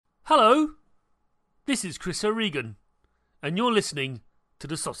Hello, this is Chris O'Regan, and you're listening to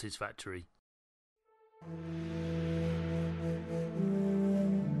The Sausage Factory.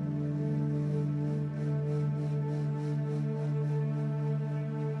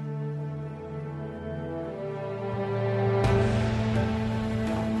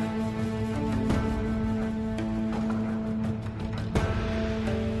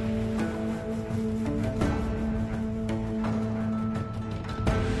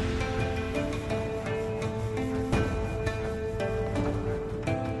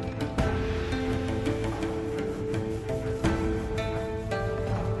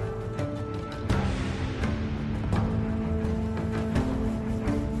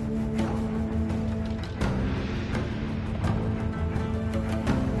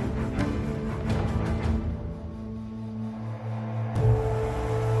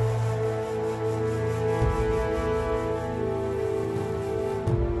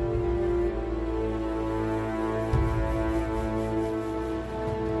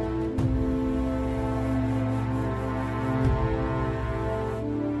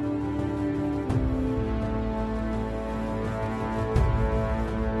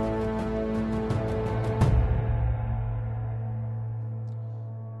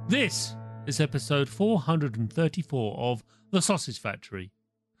 This is episode 434 of The Sausage Factory.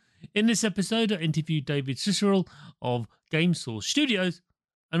 In this episode, I interviewed David Cicero of GameSource Studios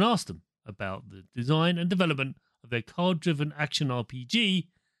and asked them about the design and development of their card-driven action RPG,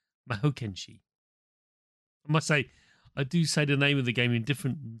 Mahokenshi. I must say, I do say the name of the game in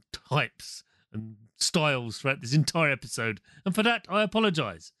different types and styles throughout this entire episode, and for that, I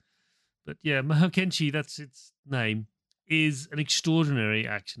apologise. But yeah, Mahokenshi, that's its name, is an extraordinary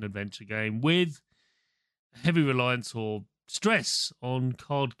action-adventure game with heavy reliance or stress on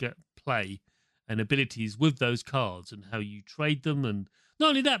card play and abilities with those cards and how you trade them. And not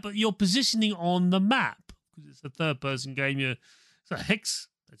only that, but your positioning on the map, because it's a third-person game. It's a hex,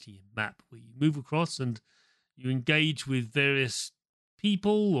 actually a map, where you move across and you engage with various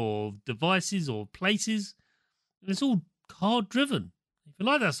people or devices or places. And it's all card-driven. If you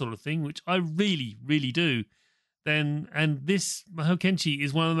like that sort of thing, which I really, really do, and this Mahokenshi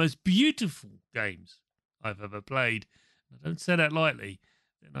is one of the most beautiful games I've ever played. I don't say that lightly.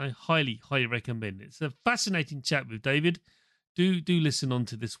 And I highly, highly recommend it. It's a fascinating chat with David. Do listen on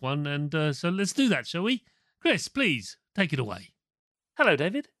to this one. And so let's do that, shall we? Chris, please, take it away. Hello,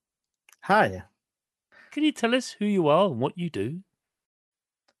 David. Hi. Can you tell us who you are and what you do?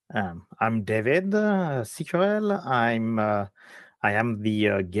 I'm David Cicero. I am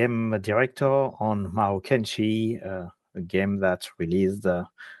the game director on Mahokenshi, a game that released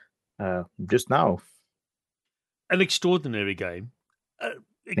just now. An extraordinary game.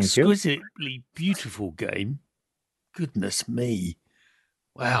 Exquisitely beautiful game. Goodness me.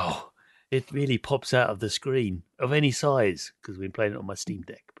 Wow. It really pops out of the screen of any size because we've been playing it on my Steam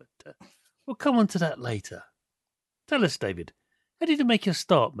Deck. But we'll come on to that later. Tell us, David, how did you make your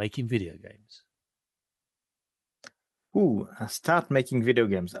start making video games? Start making video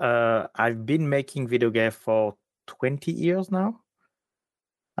games. I've been making video games for 20 years now.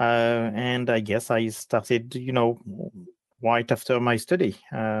 And I guess I started, right after my study.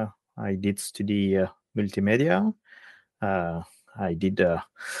 I did study multimedia. I did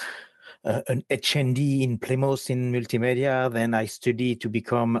an HND in Plymouth in multimedia. Then I studied to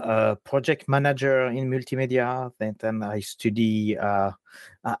become a project manager in multimedia. Then I study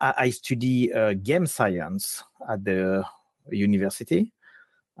game science at the university,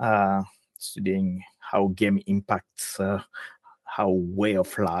 studying how game impacts how way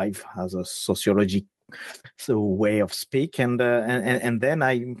of life as a sociology, so way of speak. And then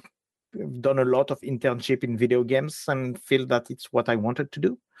I've done a lot of internship in video games and feel that it's what I wanted to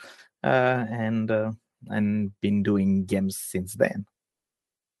do. And been doing games since then.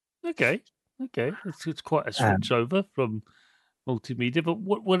 Okay. It's quite a switch over from multimedia. But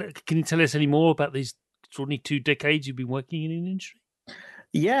what can you tell us any more about these extraordinary 2 decades you've been working in the industry?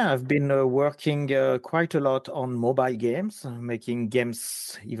 Yeah, I've been working quite a lot on mobile games, making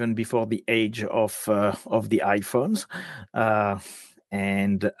games even before the age of the iPhones, I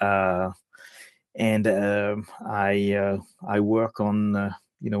work on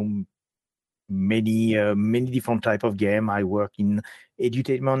many different type of game. I work in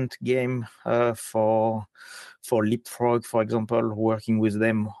edutainment game for Leapfrog, for example, working with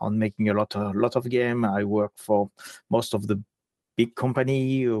them on making a lot of game. I work for most of the big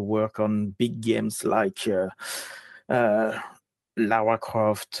company, work on big games like Lara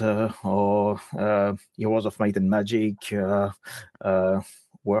Croft or Heroes of Might and Magic,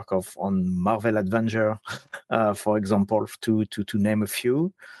 work on Marvel Adventure, for example, to name a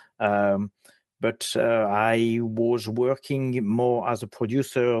few. But I was working more as a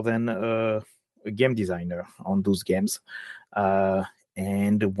producer than a game designer on those games,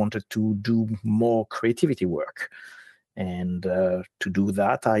 and wanted to do more creativity work. And to do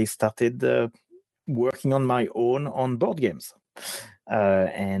that, I started working on my own on board games,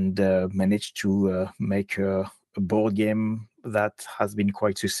 and managed to make a board game that has been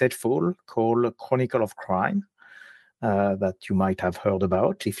quite successful called Chronicle of Crime, that you might have heard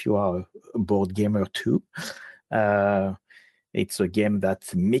about if you are a board gamer too. It's a game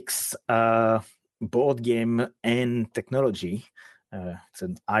that mix board game and technology. It's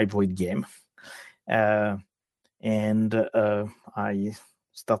an hybrid game. And I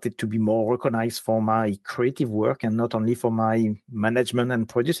started to be more recognized for my creative work and not only for my management and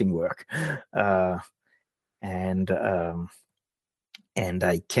producing work. And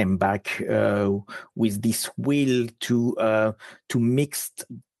I came back with this will to mix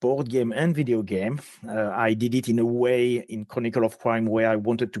board game and video game. I did it in a way in Chronicle of Crime where I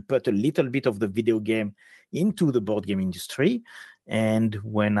wanted to put a little bit of the video game into the board game industry. And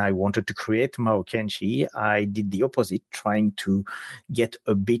when I wanted to create Mahokenshi, I did the opposite, trying to get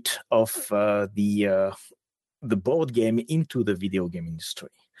a bit of the board game into the video game industry.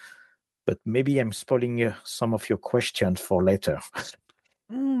 But maybe I'm spoiling some of your questions for later.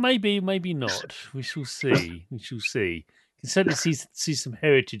 Maybe, maybe not. We shall see. We shall see. You can certainly see some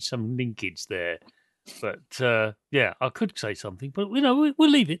heritage, some linkage there. But yeah, I could say something, but we'll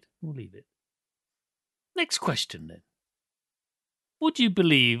leave it. We'll leave it. Next question then. What do you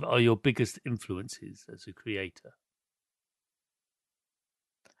believe are your biggest influences as a creator?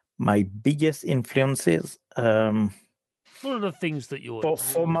 My biggest influences, what are the things that you're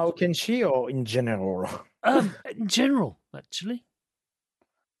for Mahokenshi or in general? In general, actually.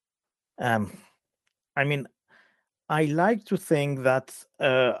 I mean, I like to think that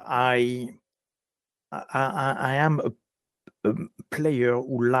I am a player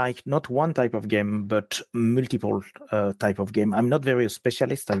who like not one type of game but multiple type of game. I'm not very a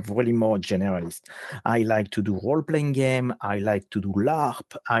specialist. I'm really more generalist. I like to do role-playing game. I like to do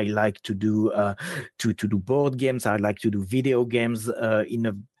LARP. I like to do to do board games. I like to do video games in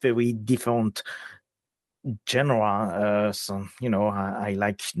a very different genre. So I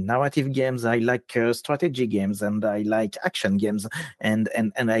like narrative games, I like strategy games, and I like action games, and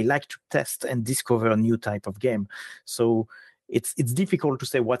I like to test and discover a new type of game. So it's difficult to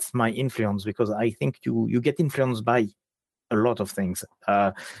say what's my influence, because I think you get influenced by a lot of things.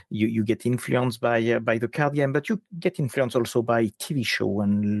 You get influenced by the card game, but you get influenced also by TV show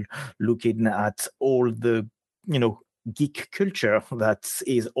and looking at all the geek culture that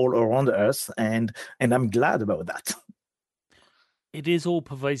is all around us, and I'm glad about that. It is all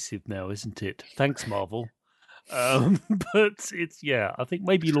pervasive now, isn't it? Thanks, Marvel. But I think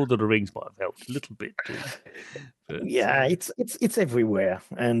maybe Lord of the Rings might have helped a little bit too. But, yeah, it's everywhere,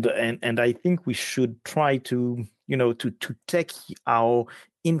 and I think we should try to to take our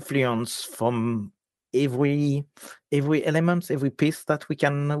influence from every element, every piece that we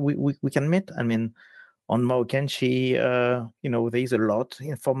can meet. I mean, on Mahokenshi, there's a lot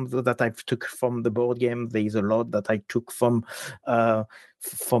that I've took from the board game. There's a lot that I took from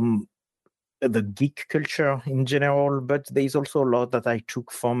the geek culture in general, but there's also a lot that I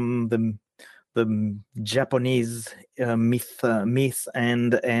took from the Japanese myth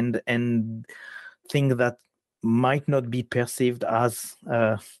and things that might not be perceived as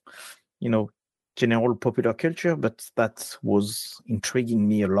general popular culture, but that was intriguing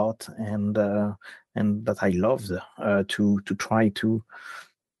me a lot, and that I loved to try to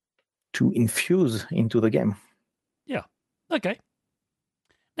infuse into the game. Yeah. Okay.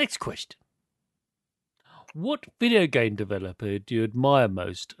 Next question. What video game developer do you admire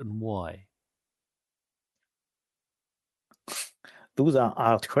most and why? Those are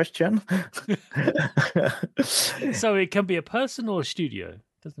hard questions. So it can be a person or a studio.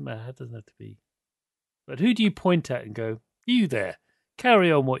 Doesn't matter. It doesn't have to be. But who do you point at and go, you there,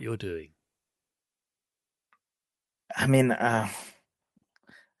 carry on what you're doing? I mean,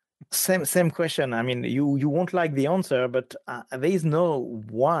 same question. I mean, you won't like the answer, but there is no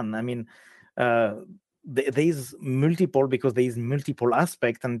one. I mean, there's multiple, because there's multiple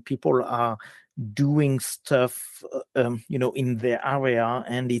aspects, and people are doing stuff, in their area,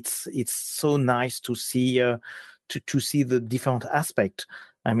 and it's so nice to see to see the different aspect.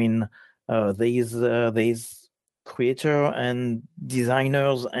 I mean, there's creator and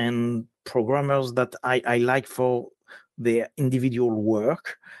designers and programmers that I like for their individual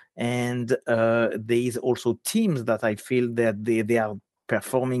work, and there's also teams that I feel that they are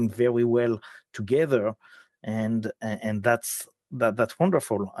performing very well together, and that's that's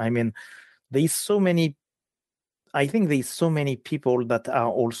wonderful. I mean, there's so many. I think there's so many people that are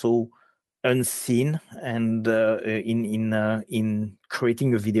also unseen and in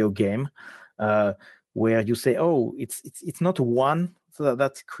creating a video game, where you say, oh, it's not one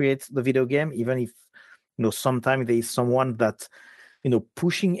that creates the video game, even if sometimes there is someone that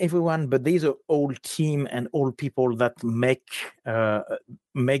pushing everyone, but there's a whole team and all people that make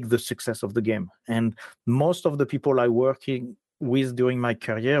the success of the game. And most of the people I working with during my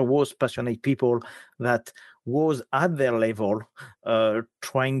career was passionate people that was at their level,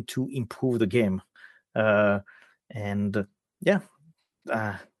 trying to improve the game. And yeah,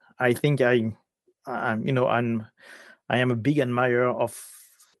 I think I am a big admirer of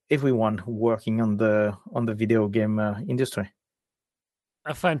everyone working on the video game industry.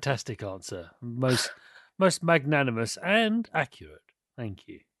 A fantastic answer. Most magnanimous and accurate. Thank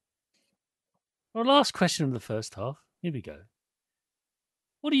you. Our last question of the first half. Here we go.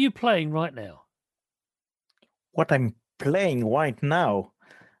 What are you playing right now? What I'm playing right now?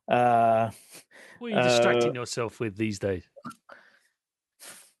 What are you distracting yourself with these days?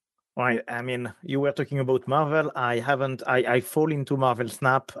 Right. I mean, you were talking about Marvel. I haven't. I fall into Marvel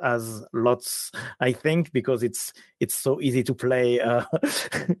Snap as lots. I think because it's so easy to play.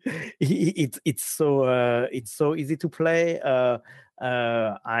 It's so easy to play.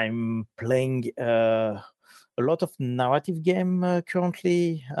 I'm playing a lot of narrative game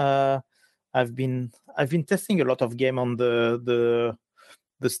currently. I've been testing a lot of game on the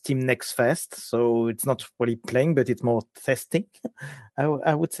Steam Next Fest, so it's not really playing, but it's more testing.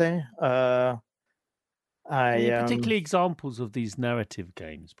 I would say. Any particular examples of these narrative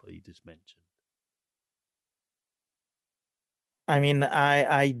games that you just mentioned? I mean,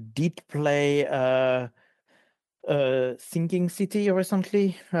 I did play Sinking City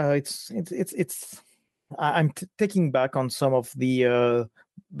recently. I'm taking back on some of the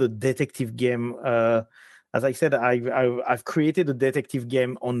detective game. As I said, I've created a detective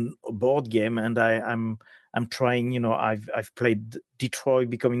game on a board game, and I'm trying. I've played Detroit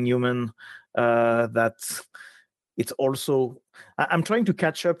Becoming Human. That it's also I'm trying to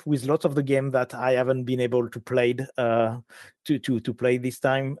catch up with lots of the game that I haven't been able to play to play this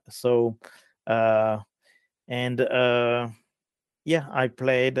time. So yeah, I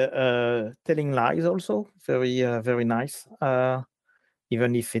played Telling Lies also. Very nice.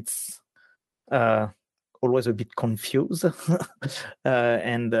 Even if it's always a bit confused.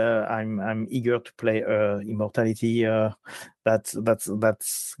 And I'm eager to play Immortality.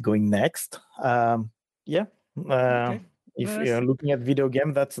 That's going next. Yeah. Okay. If you're looking at video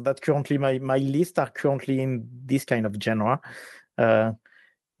game, that's currently my list are currently in this kind of genre.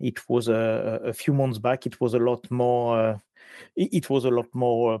 It was a few months back. It was a lot more. It was a lot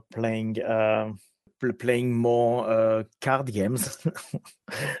more playing more card games.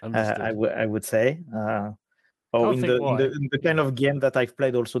 I would say. In the kind of game that I've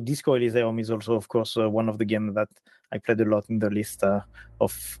played, also Disco Elysium is also, of course, one of the games that I played a lot in the list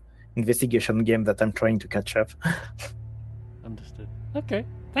of investigation game that I'm trying to catch up. Understood. Okay,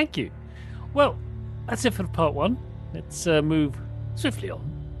 thank you. Well, that's it for part one. Let's move swiftly on.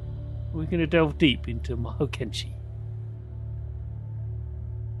 We're going to delve deep into Mahokenshi.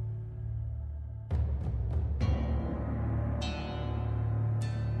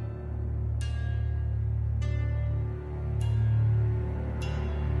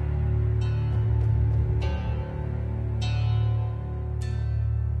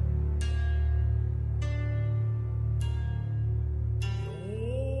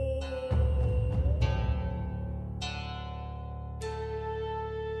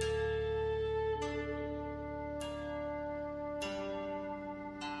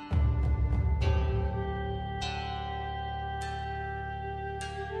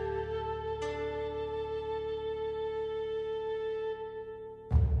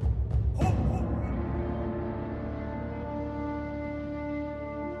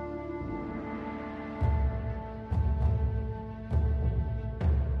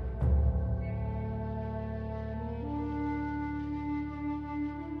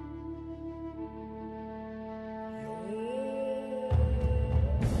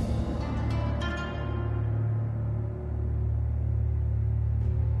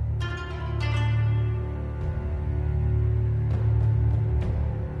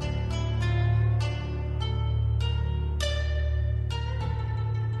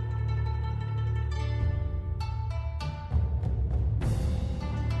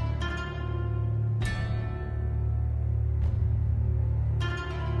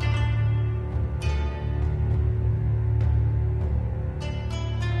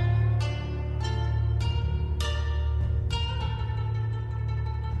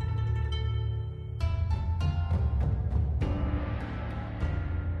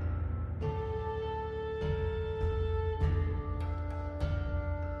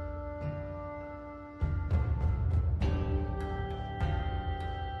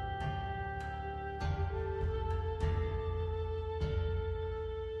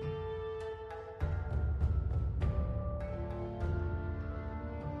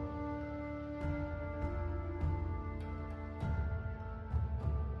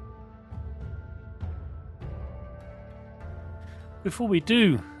 Before we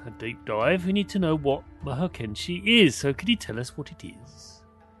do a deep dive, we need to know what Mahokenshi is. So, could you tell us what it is?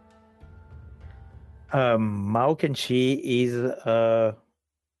 Mahokenshi is a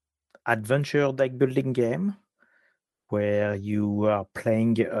adventure deck building game where you are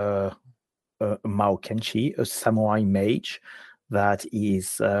playing a Mahokenshi, a samurai mage that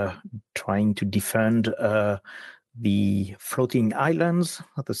is trying to defend the floating islands,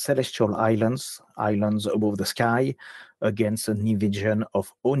 the celestial islands, islands above the sky, against an invasion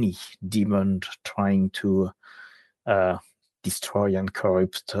of Oni demon trying to destroy and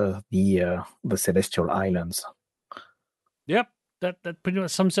corrupt the celestial islands. Yep, that pretty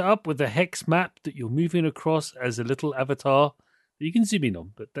much sums it up with a hex map that you're moving across as a little avatar that you can zoom in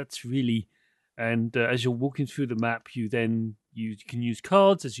on. But that's really, and as you're walking through the map, you can use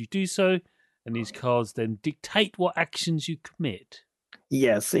cards as you do so, and these cards then dictate what actions you commit.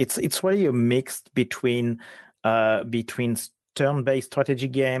 Yes, it's really a mix between turn-based strategy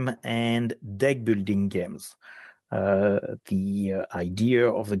game and deck building games. The idea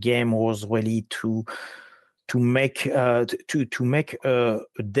of the game was really to make a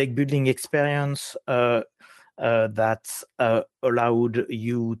deck building experience that allowed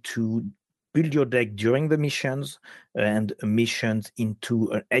you to build your deck during the missions and missions into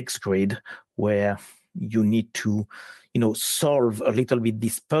an X grid where you need to solve a little bit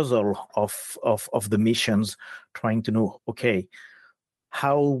this puzzle of the missions, trying to know, okay,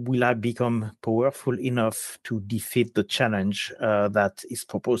 how will I become powerful enough to defeat the challenge that is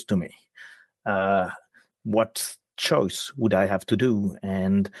proposed to me? What choice would I have to do,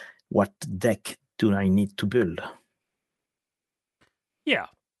 and what deck do I need to build? Yeah,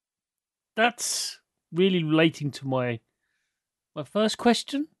 that's really relating to my first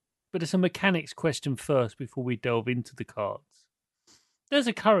question, but it's a mechanics question first before we delve into the cards. There's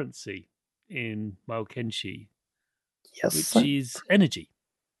a currency in Mahokenshi, Yes, which is energy.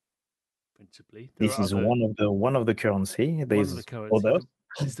 Principally, this is one of the currency. One of the currency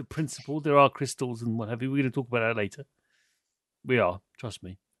is the principle. There are crystals and what have you. We're going to talk about that later. We are, trust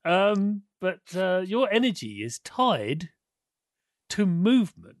me. But your energy is tied to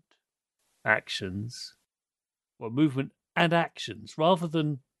movement actions, or movement and actions, rather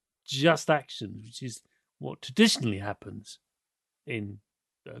than just actions, which is what traditionally happens in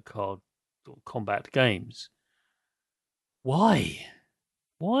card or combat games. Why?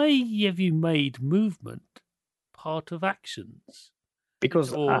 Why have you made movement part of actions? Because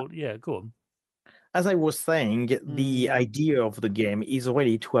go on. As I was saying, the idea of the game is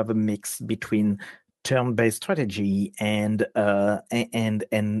really to have a mix between turn-based strategy and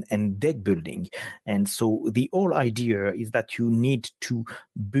deck building. And so the whole idea is that you need to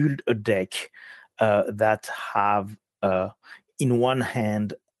build a deck that have in one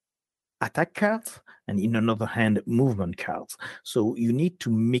hand attack cards and in another hand movement cards. So you need to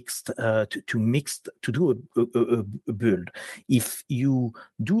mix to do a build. If you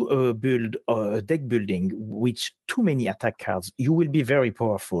do a build a deck building with too many attack cards, you will be very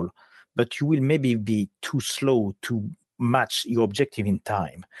powerful, but you will maybe be too slow to match your objective in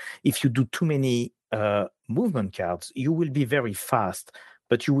time. If you do too many movement cards, you will be very fast,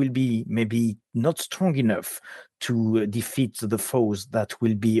 but you will be maybe not strong enough to defeat the foes that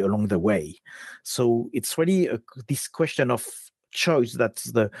will be along the way. So it's really this question of choice that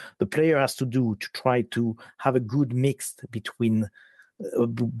the player has to do to try to have a good mix between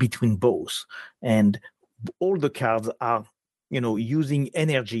both. And all the cards are, using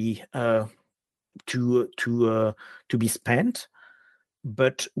energy to be spent,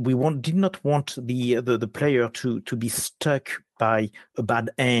 but we did not want the player to be stuck by a bad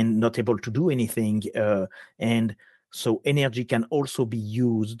end, not able to do anything, and so energy can also be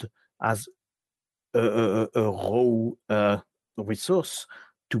used as a raw resource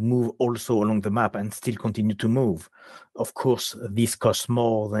to move also along the map and still continue to move. Of course, this costs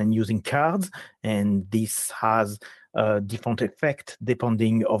more than using cards, and this has a different effect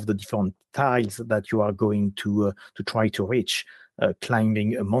depending of the different tiles that you are going to try to reach.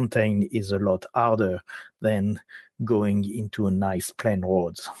 Climbing a mountain is a lot harder than going into a nice plain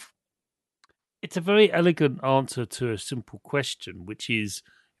roads. It's a very elegant answer to a simple question, which is,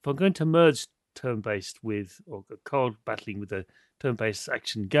 if I'm going to merge turn-based with, or card battling with a turn-based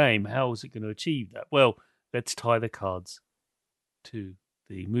action game, how is it going to achieve that? Well, let's tie the cards to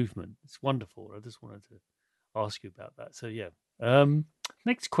the movement. It's wonderful. I just wanted to ask you about that. So yeah.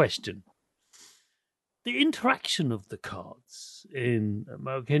 Next question. The interaction of the cards in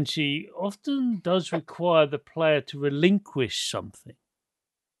Mahokenshi often does require the player to relinquish something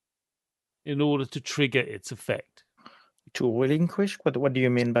in order to trigger its effect. To relinquish? What do you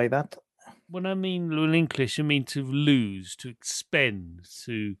mean by that? when I mean relinquish, I mean to lose, to expend,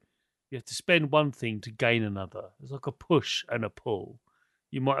 to you have to spend one thing to gain another. It's like a push and a pull.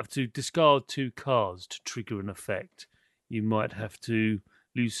 You might have to discard 2 cards to trigger an effect. You might have to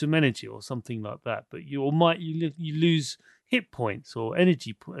lose some energy or something like that. But you lose hit points or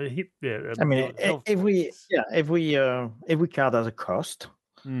energy hit I mean, your health every points. yeah, every card has a cost.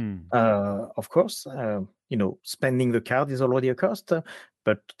 Hmm. Of course, spending the card is already a cost,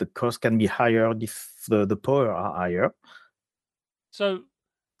 but the cost can be higher if the power are higher. So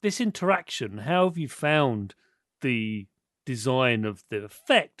this interaction, how have you found the design of the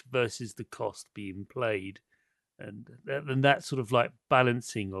effect versus the cost being played, and that sort of like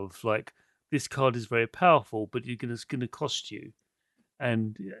balancing of like this card is very powerful, but it's going to cost you,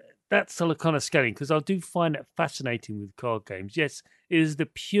 and that's sort of kind of scaling because I do find it fascinating with card games. Yes, it is the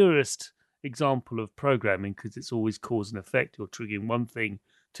purest example of programming because it's always cause and effect. You're triggering one thing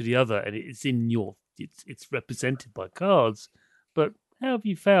to the other, and it's represented by cards. But how have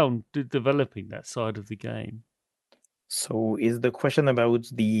you found developing that side of the game? So, is the question about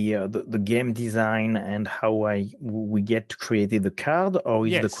the game design and how we get to create the card, or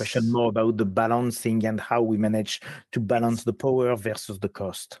is the question Yes, more about the balancing and how we manage to balance it's the power versus the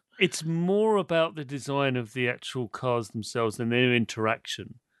cost? it's more about the design of the actual cards themselves and their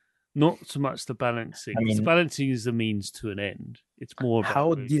interaction, not so much the balancing, I because the mean, balancing is the means to an end. It's more about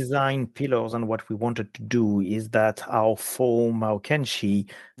how really. design pillars and what we wanted to do is that our form, our Kenshi,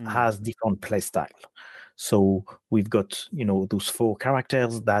 Mm, has different play style. So we've got, those 4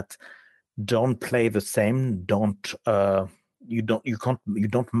 characters that don't play the same, you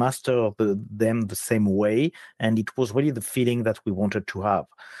don't master them the same way. And it was really the feeling that we wanted to have.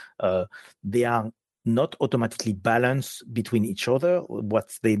 They are not automatically balanced between each other.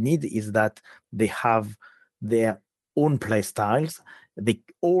 What they need is that they have their own play styles. They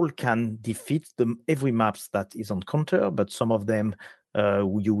all can defeat every maps that is on counter, but some of them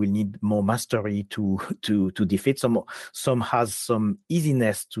you will need more mastery to defeat. Some has some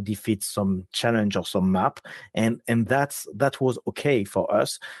easiness to defeat some challenge or some map, and that was okay for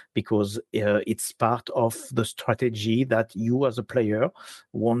us because it's part of the strategy that you as a player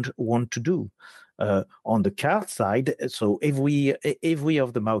want to do. On the card side, so every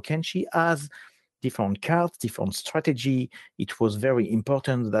of the Mahokenshi has different cards, different strategy. It was very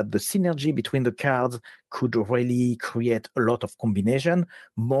important that the synergy between the cards could really create a lot of combination,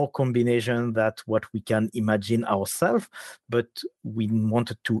 more combination than what we can imagine ourselves. But we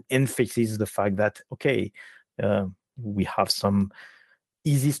wanted to emphasize the fact that, okay, we have some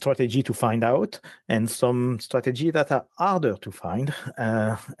easy strategy to find out and some strategy that are harder to find.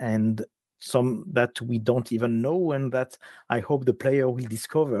 And some that we don't even know and that I hope the player will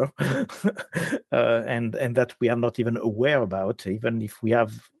discover and that we are not even aware about, even if we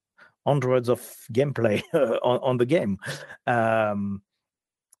have hundreds of gameplay on the game. Um,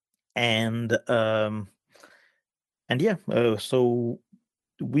 and yeah, so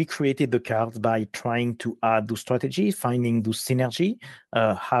we created the cards by trying to add those strategies, finding those synergy,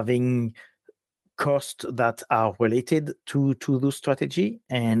 having costs that are related to those strategy,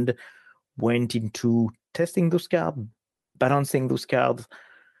 and went into testing those cards, balancing those cards,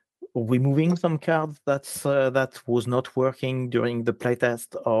 removing some cards that was not working during the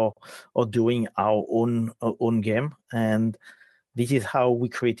playtest or during our own game. And this is how we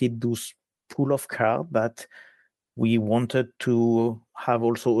created those pool of cards that we wanted to have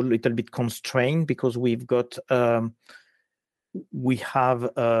also a little bit constrained because we have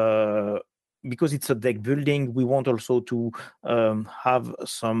because it's a deck building, we want also to have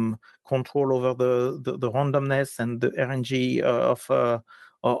some control over the randomness and the RNG of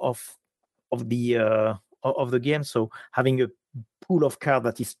of the game. So having a pool of cards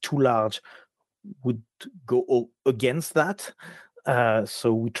that is too large would go against that.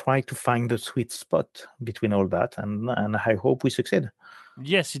 So we try to find the sweet spot between all that, and I hope we succeed.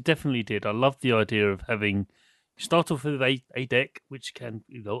 yes, it definitely did. I love the idea of having you start off with a deck which can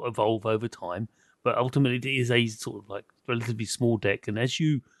evolve over time, but ultimately it is a sort of like relatively small deck, and as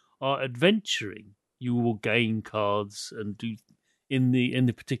you are adventuring, you will gain cards and do in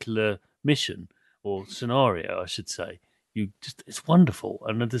the particular mission or scenario, I should say. It's wonderful,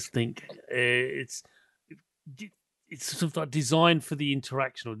 and I just think it's sort of like designed for the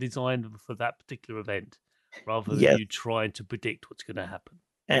interaction or designed for that particular event rather than Yes. you trying to predict what's going to happen.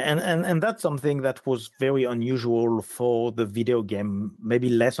 And that's something that was very unusual for the video game, maybe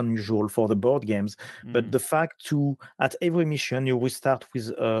less unusual for the board games. But Mm. the fact to at every mission you will start with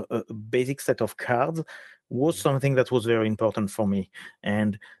a basic set of cards was something that was very important for me,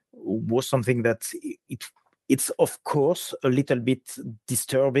 and was something that It's of course a little bit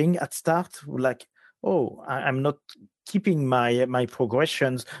disturbing at start, like, oh, I'm not keeping my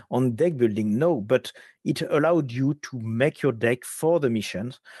progressions on deck building. No, but it allowed you to make your deck for the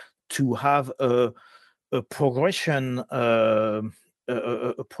missions, to have a progression, a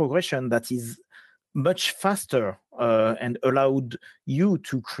progression that is much faster, and allowed you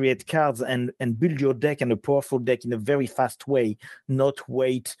to create cards and build your deck and a powerful deck in a very fast way, not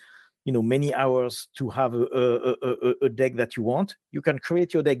wait many hours to have a deck that you want. You can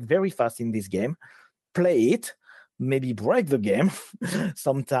create your deck very fast in this game, play it, maybe break the game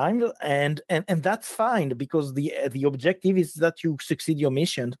sometimes, and that's fine, because the objective is that you succeed your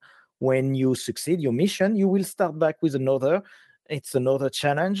mission. When you succeed your mission, you will start back with another. It's another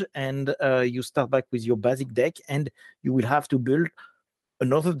challenge, and you start back with your basic deck, and you will have to build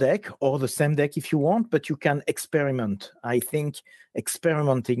another deck or the same deck if you want, but you can experiment. I think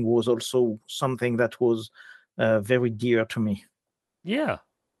experimenting was also something that was very dear to me. Yeah.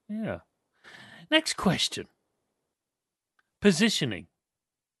 Next question. Positioning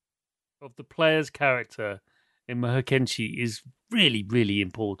of the player's character in Mahokenshi is really, really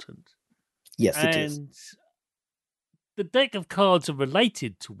important. Yes, it is. And the deck of cards are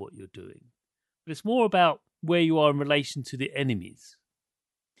related to what you're doing, but it's more about where you are in relation to the enemies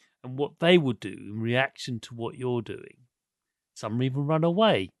and what they will do in reaction to what you're doing. Some even run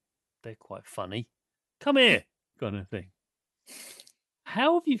away. They're quite funny. Come here, kind of thing.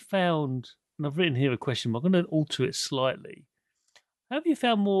 How have you found, and I've written here a question, I'm going to alter it slightly. How have you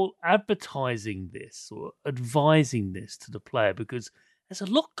found more advertising this or advising this to the player? Because there's a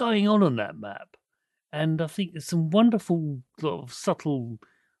lot going on that map. And I think there's some wonderful sort of subtle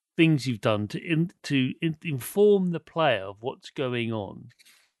things you've done to inform the player of what's going on.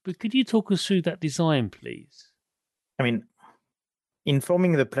 But could you talk us through that design, please? I mean,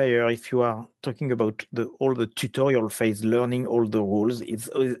 informing the player, if you are talking about all the tutorial phase, learning all the rules,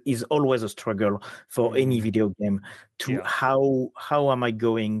 is always a struggle for any video game. How am I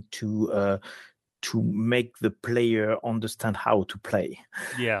going to make the player understand how to play?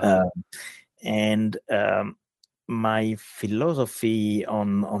 And my philosophy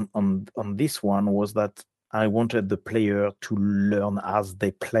on this one was that I wanted the player to learn as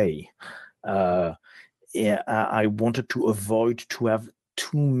they play. I wanted to avoid to have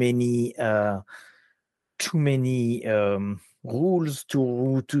too many rules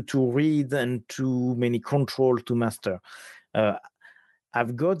to read and too many control to master.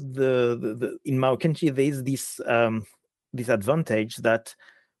 I've got the in Mahokenshi there is this advantage that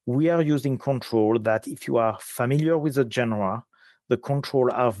we are using control that if you are familiar with the genre, the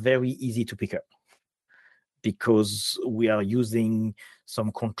control are very easy to pick up, because we are using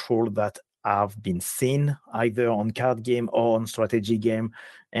some control that have been seen either on card game or on strategy game,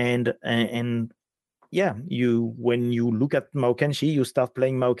 and yeah, when you look at Mahokenshi, you start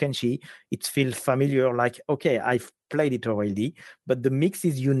playing Mahokenshi, it feels familiar, like, okay, I've played it already, but the mix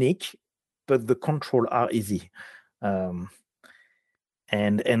is unique, but the control are easy.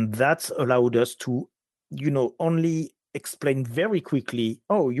 And that's allowed us to, only explain very quickly,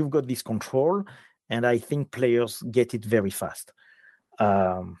 oh, you've got this control, and I think players get it very fast.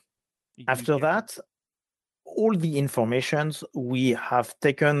 After that, all the informations, we have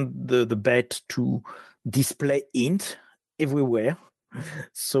taken the bet to display int everywhere.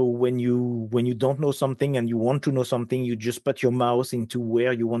 So when you don't know something and you want to know something, you just put your mouse into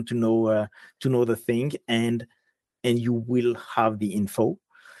where you want to know the thing, and you will have the info,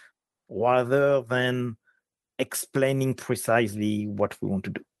 rather than explaining precisely what we want to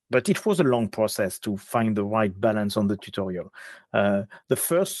do. But it was a long process to find the right balance on the tutorial. The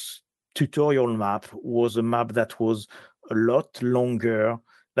first tutorial map was a map that was a lot longer,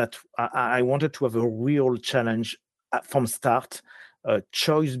 that I wanted to have a real challenge from start,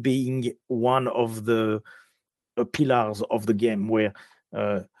 choice being one of the pillars of the game, where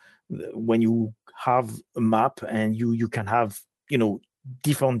when you have a map and you can have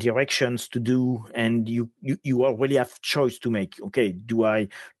different directions to do, and you already have choice to make. Okay, do I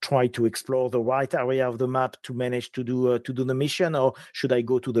try to explore the right area of the map to manage to do the mission, or should I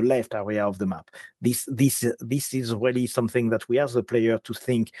go to the left area of the map? This is really something that we as a player to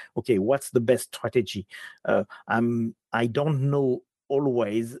think, okay, what's the best strategy? I don't know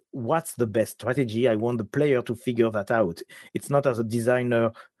always what's the best strategy. I want the player to figure that out. It's not as a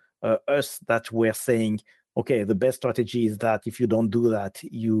designer us that we're saying, okay, the best strategy is that, if you don't do that,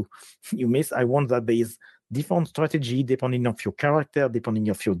 you miss. I want that there is different strategy depending of your character, depending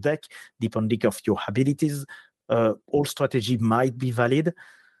of your deck, depending of your abilities. All strategy might be valid,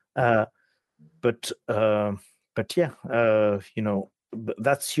 but yeah,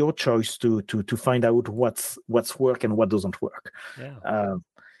 that's your choice to find out what's work and what doesn't work. Yeah.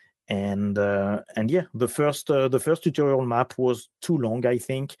 And yeah, the first tutorial map was too long, I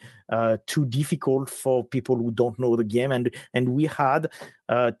think, too difficult for people who don't know the game, and we had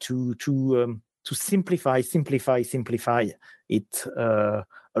to simplify it a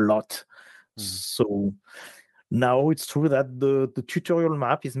lot. So now it's true that the tutorial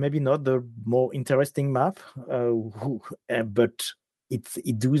map is maybe not the more interesting map, but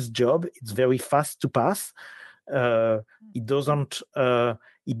it does its job. It's very fast to pass. It doesn't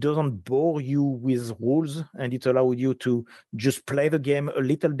bore you with rules, and it allows you to just play the game a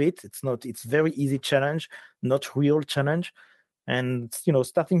little bit. It's very easy challenge, not real challenge. And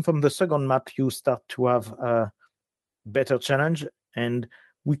starting from the second map, you start to have a better challenge, and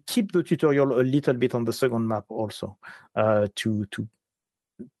we keep the tutorial a little bit on the second map also, to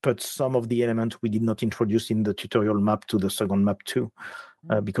put some of the elements we did not introduce in the tutorial map to the second map too,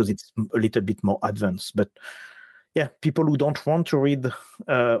 because it's a little bit more advanced. But yeah, people who don't want to read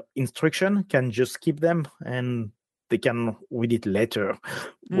instruction can just skip them, and they can read it later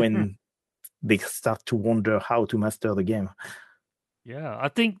when they start to wonder how to master the game. Yeah, I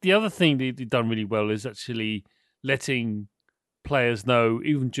think the other thing that they've done really well is actually letting players know,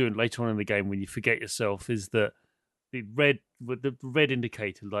 even during later on in the game when you forget yourself, is that the red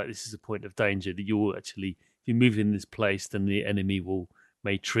indicator, like this is a point of danger, that you'll actually, if you move in this place, then the enemy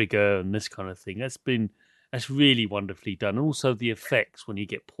may trigger and this kind of thing. That's really wonderfully done. And also the effects when you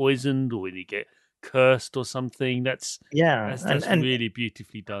get poisoned or when you get cursed or something. That's really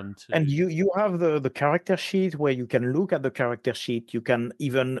beautifully done too. And you have the character sheet where you can look at the character sheet. You can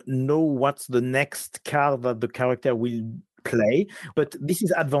even know what's the next card that the character will play. But this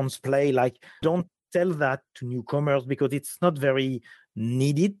is advanced play. Like, don't tell that to newcomers because it's not very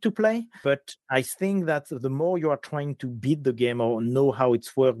needed to play. But I think that the more you are trying to beat the game or know how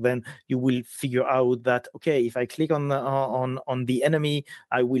it's worked, then you will figure out that, okay, if I click on the enemy,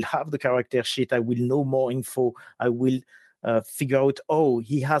 I will have the character sheet. I will know more info. I will figure out, oh,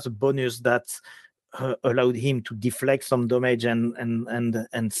 he has a bonus that allowed him to deflect some damage and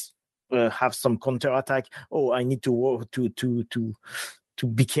have some counter attack. Oh, I need to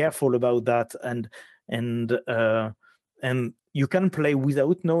be careful about that. And you can play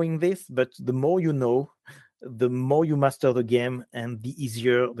without knowing this, but the more you know, the more you master the game, and the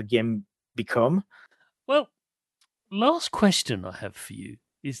easier the game become. Well, last question I have for you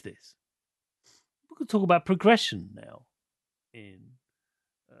is this: we could talk about progression now in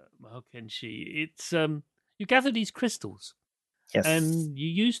Mahokenshi. It's you gather these crystals, Yes, and you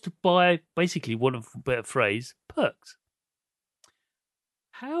used to buy, basically, one of a better phrase, perks.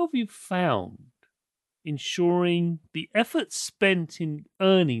 How have you found ensuring the effort spent in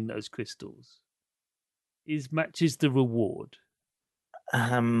earning those crystals matches the reward?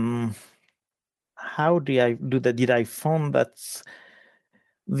 How do I do that? Did I find that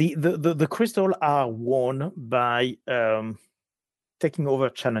the crystal are won by taking over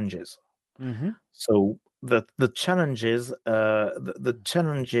challenges? So the challenges, the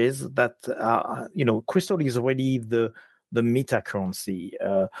challenges that are, crystal is already the meta currency.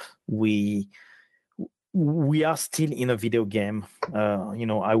 We are still in a video game.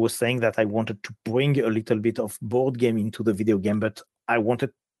 I was saying that I wanted to bring a little bit of board game into the video game, but I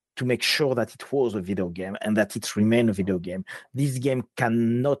wanted to make sure that it was a video game and that it remained a video game. This game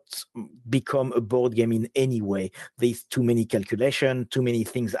cannot become a board game in any way. There's too many calculations, too many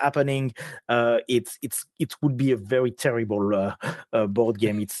things happening. It would be a very terrible board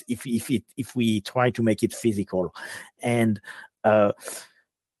game. If we try to make it physical, and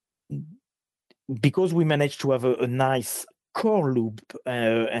because we managed to have a nice core loop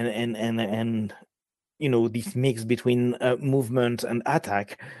and this mix between movement and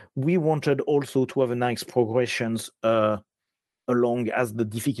attack, we wanted also to have a nice progressions along as the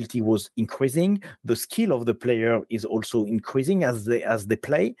difficulty was increasing. The skill of the player is also increasing as they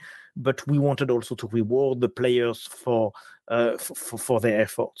play, but we wanted also to reward the players for their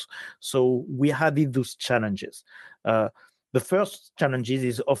efforts. So we added those challenges. The first challenges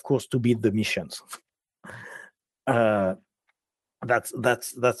is, of course, to beat the missions. That's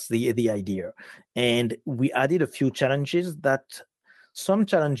the idea, and we added a few challenges. That some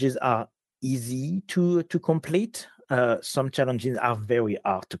challenges are easy to complete. Some challenges are very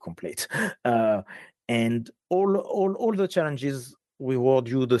hard to complete, and all the challenges reward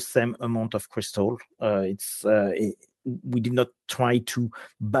you the same amount of crystal. We did not try to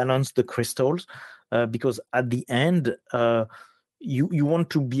balance the crystals because at the end, you want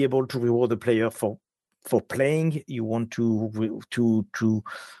to be able to reward the player for playing. You want to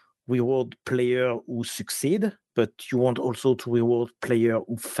reward player who succeed, but you want also to reward player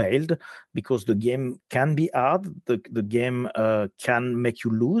who failed, because the game can be hard. The game can make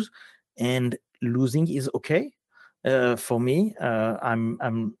you lose, and losing is okay. For me,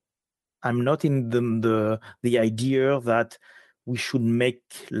 I'm not in the idea that we should make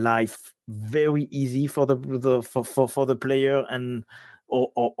life very easy for the player and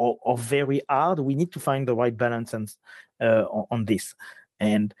or very hard. We need to find the right balance and on this.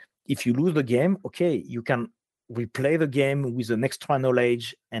 And if you lose the game, okay, you can replay the game with an extra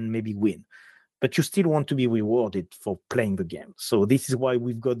knowledge and maybe win, but you still want to be rewarded for playing the game. So this is why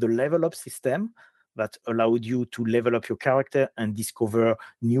we've got the level up system that allowed you to level up your character and discover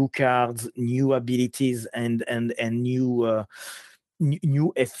new cards, new abilities, and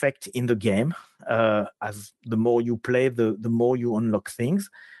new effect in the game. As the more you play, the more you unlock things.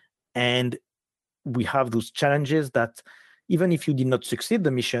 And we have those challenges that even if you did not succeed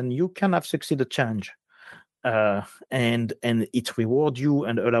the mission, you can have succeeded a challenge. And it rewards you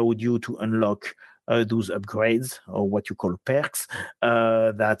and allowed you to unlock those upgrades, or what you call perks,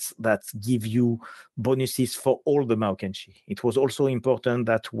 that give you bonuses for all the Mahokenshi. It was also important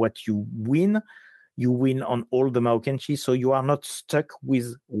that what you win on all the Mahokenshi, so you are not stuck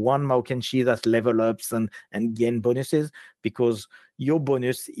with one Mahokenshi that level ups and gain bonuses, because your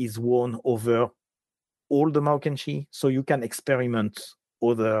bonus is won over all the Mahokenshi, so you can experiment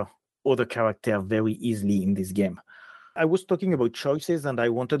other character very easily in this game. I was talking about choices, and I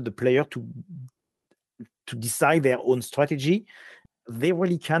wanted the player to decide their own strategy. They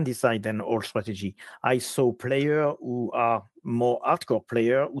really can decide their own strategy. I saw players who are more hardcore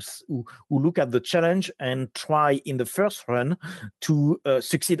player who look at the challenge and try in the first run to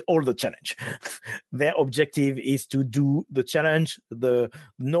succeed all the challenge. Their objective is to do the challenge, the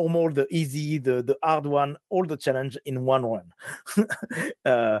normal, the easy, the hard one, all the challenge in one run.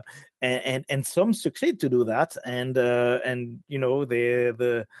 And some succeed to do that, and you know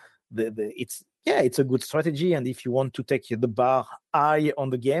it's a good strategy, and if you want to take the bar high on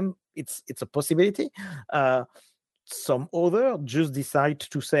the game, it's a possibility. Some other just decide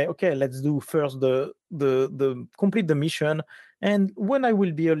to say, okay, let's do first the complete the mission, and when I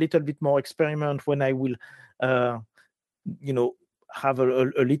will be a little bit more experiment, when I will have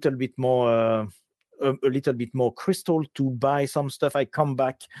a little bit more a little bit more crystal to buy some stuff, I come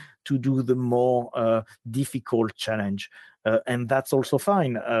back to do the more difficult challenge, and that's also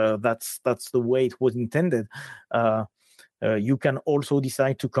fine. That's the way it was intended. You can also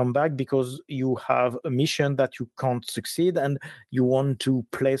decide to come back because you have a mission that you can't succeed and you want to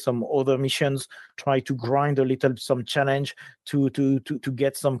play some other missions, try to grind a little some challenge to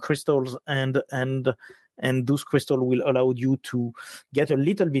get some crystals, and those crystals will allow you to get a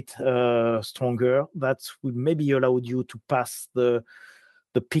little bit stronger. That will maybe allow you to pass the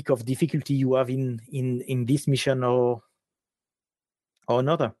peak of difficulty you have in this mission or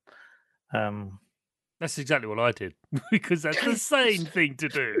another. That's exactly what I did, because that's the same thing to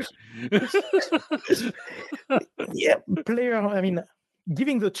do. Yeah, player. I mean,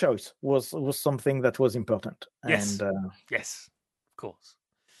 giving the choice was something that was important. Yes, and yes, of course.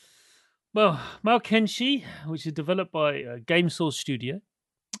 Well, Mahokenshi, which is developed by Game Source Studio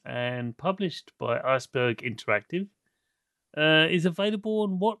and published by Iceberg Interactive, is available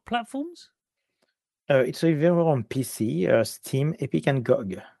on what platforms? It's available on PC, Steam, Epic, and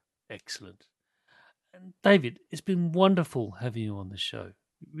GOG. Excellent. And David, it's been wonderful having you on the show. It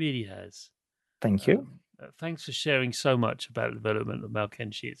really has. Thank you. Thanks for sharing so much about the development of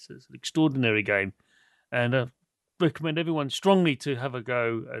Mahokenshi. It's an extraordinary game, and I recommend everyone strongly to have a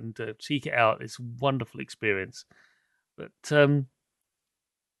go and seek it out. It's a wonderful experience. But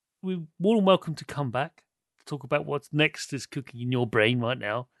we're more than welcome to come back to talk about what's next is cooking in your brain right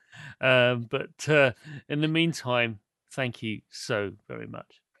now. But in the meantime, thank you so very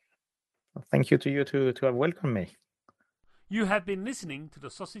much. Thank you to you to have welcomed me. You have been listening to the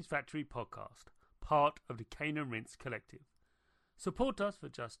Sausage Factory podcast, part of the Cane and Rinse Collective. Support us for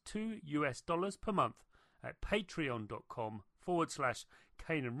just $2 per month at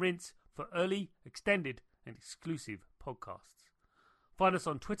patreon.com/Cane and Rinse for early, extended, and exclusive podcasts. Find us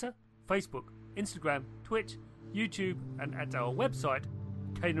on Twitter, Facebook, Instagram, Twitch, YouTube, and at our website,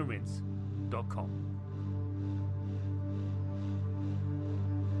 caneandrinse.com.